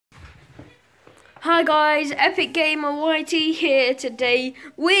Hi guys, Epic Gamer YT here today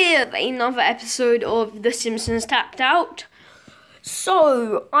with another episode of The Simpsons Tapped Out.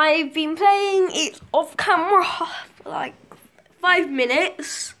 So, I've been playing it off camera for like 5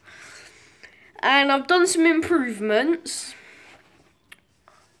 minutes and I've done some improvements.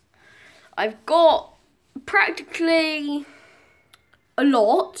 I've got practically a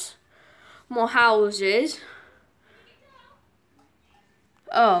lot more houses.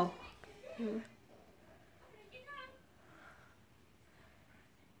 Oh.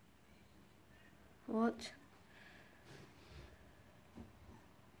 What?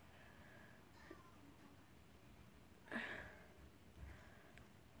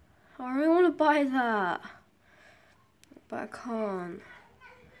 I really want to buy that, but I can't.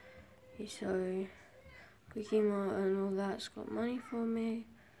 So, Quickie Mart and all that's got money for me.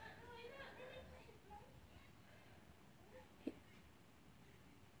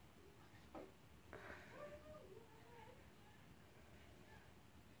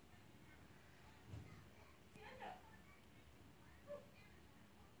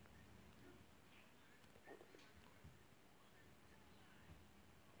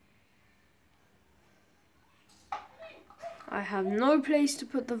 I have no place to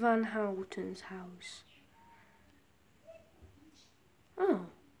put the Van Houten's house. Oh.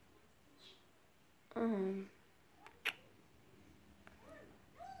 Oh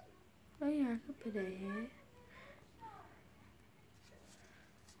yeah, I could put it here.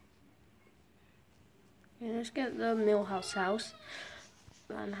 Yeah, let's get the Millhouse house.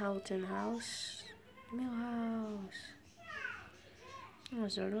 Van Houten house. Millhouse. Oh,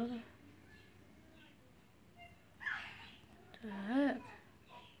 is there another? The heck?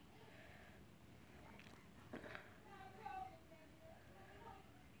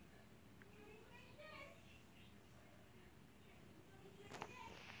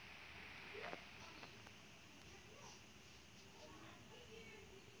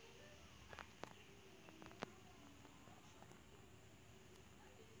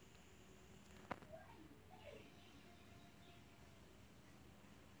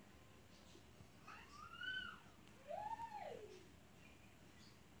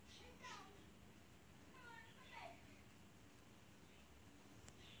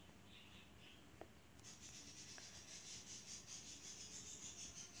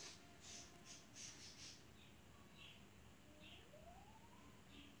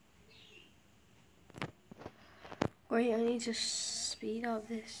 Wait, I need to speed up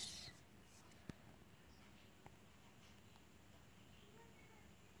this.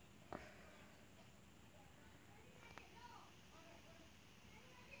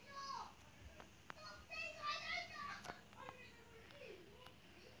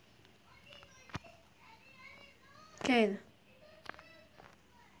 Okay.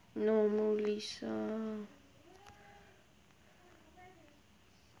 Normal Lisa.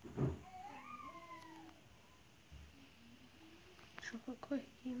 Chocolate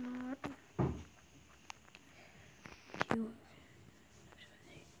Quickie Mart. Cute.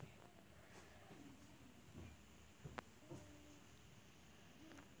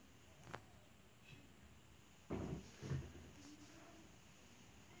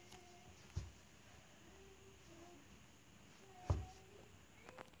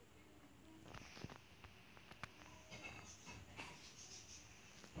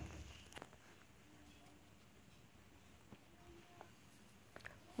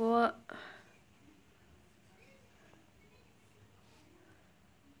 What?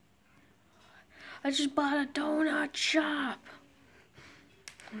 I just bought a donut shop.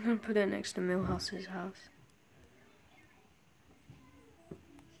 I'm gonna put it next to Millhouse's house.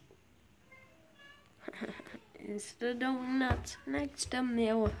 It's the donuts next to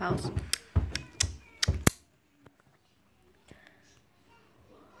Millhouse.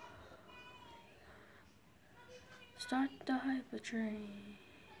 Start the hyper train.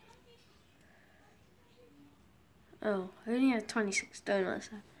 Oh, I only have 26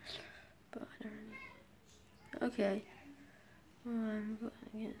 donuts, but I don't really. Okay. Oh, I'm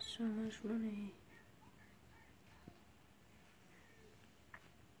gonna get so much money.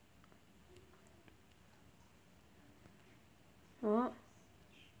 What?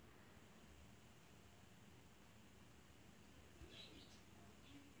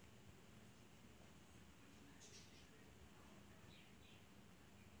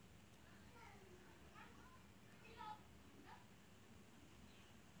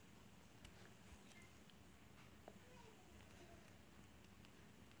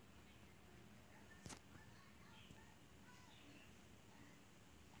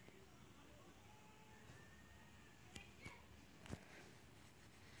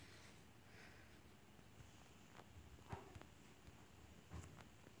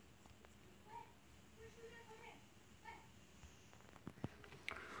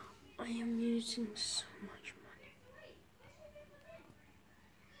 am using so much money.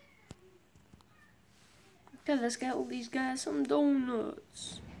 Okay, let's get all these guys some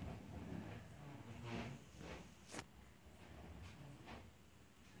donuts.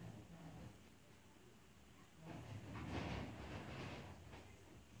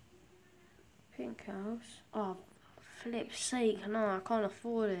 Pink house. Oh, flip's sake, no, I can't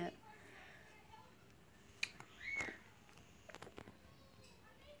afford it.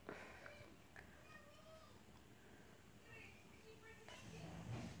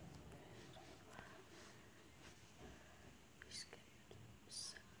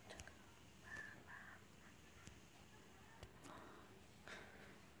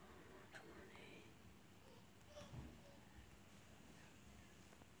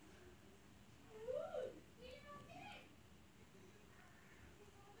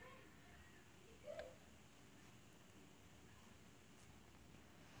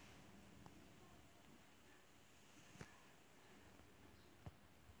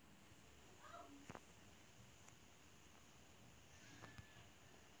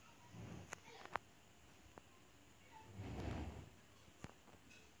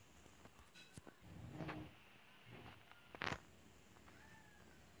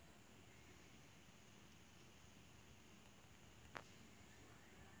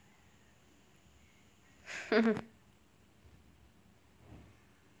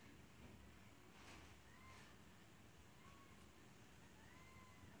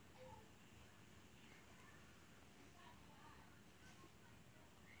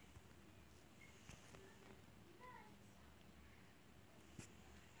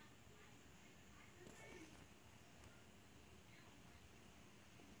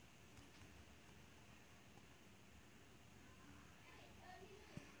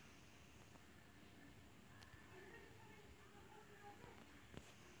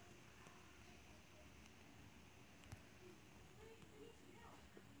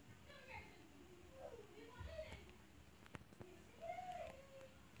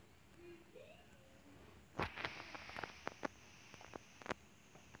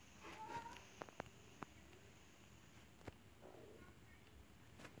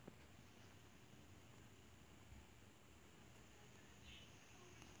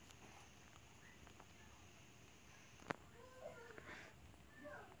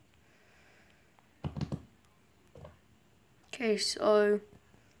 Okay, so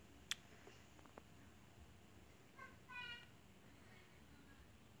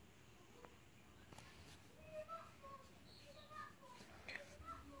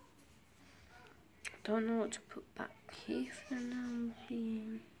don't know what to put back here for the now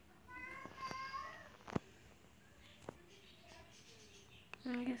being.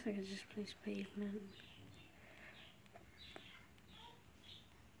 I guess I could just place pavement.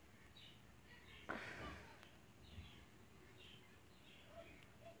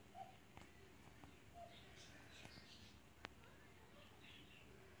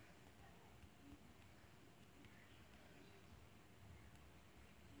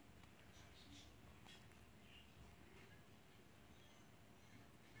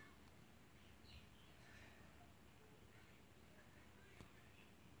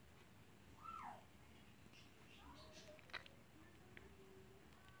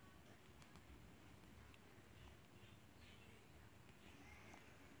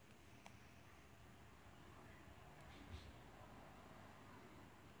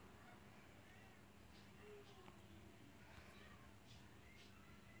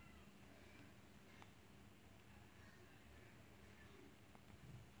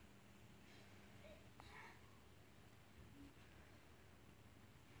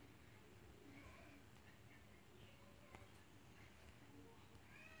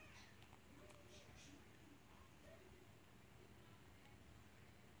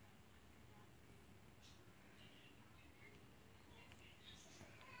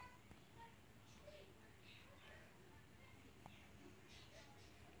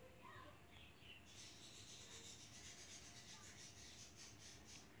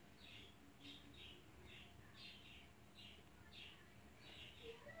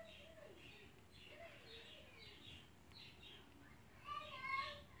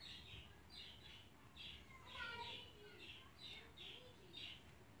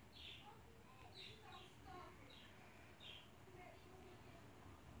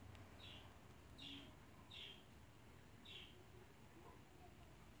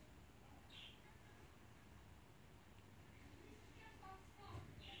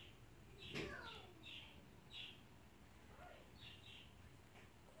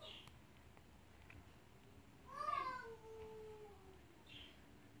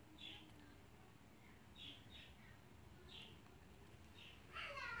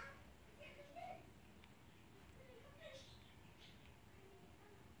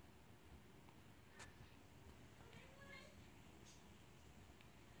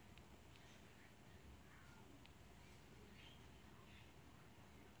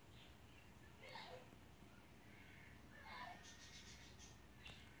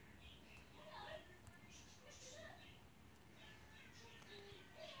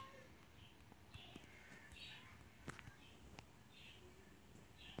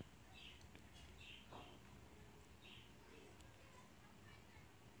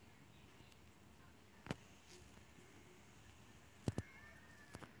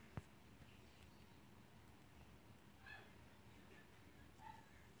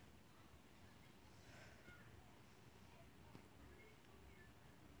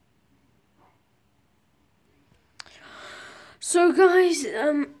 So guys,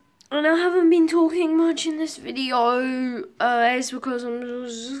 and I haven't been talking much in this video, it's because I'm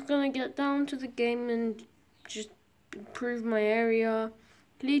just gonna get down to the game and just improve my area.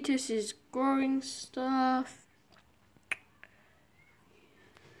 Cletus is growing stuff.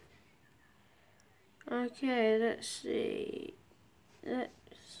 Okay, let's see.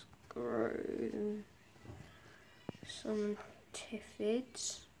 Let's grow some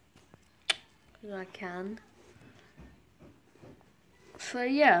Tiffids, because I can. So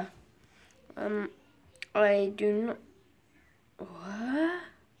yeah, I do not. What?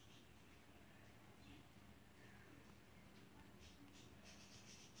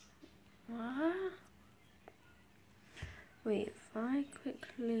 What? Wait, if I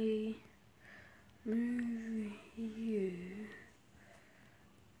quickly move you,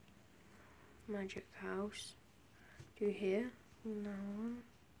 magic house, do here, no.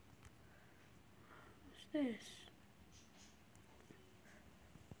 What's this?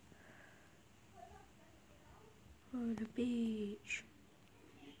 Oh, the beach.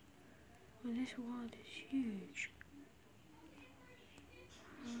 Oh, this water is huge.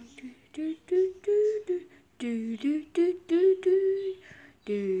 Do do do do do do do do do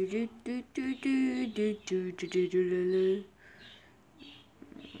do do do do do do do do do.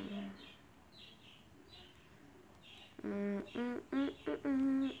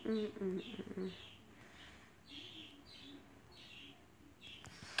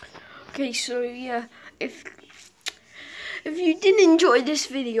 Okay, so yeah, if you did enjoy this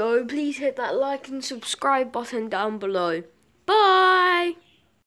video, please hit that like and subscribe button down below.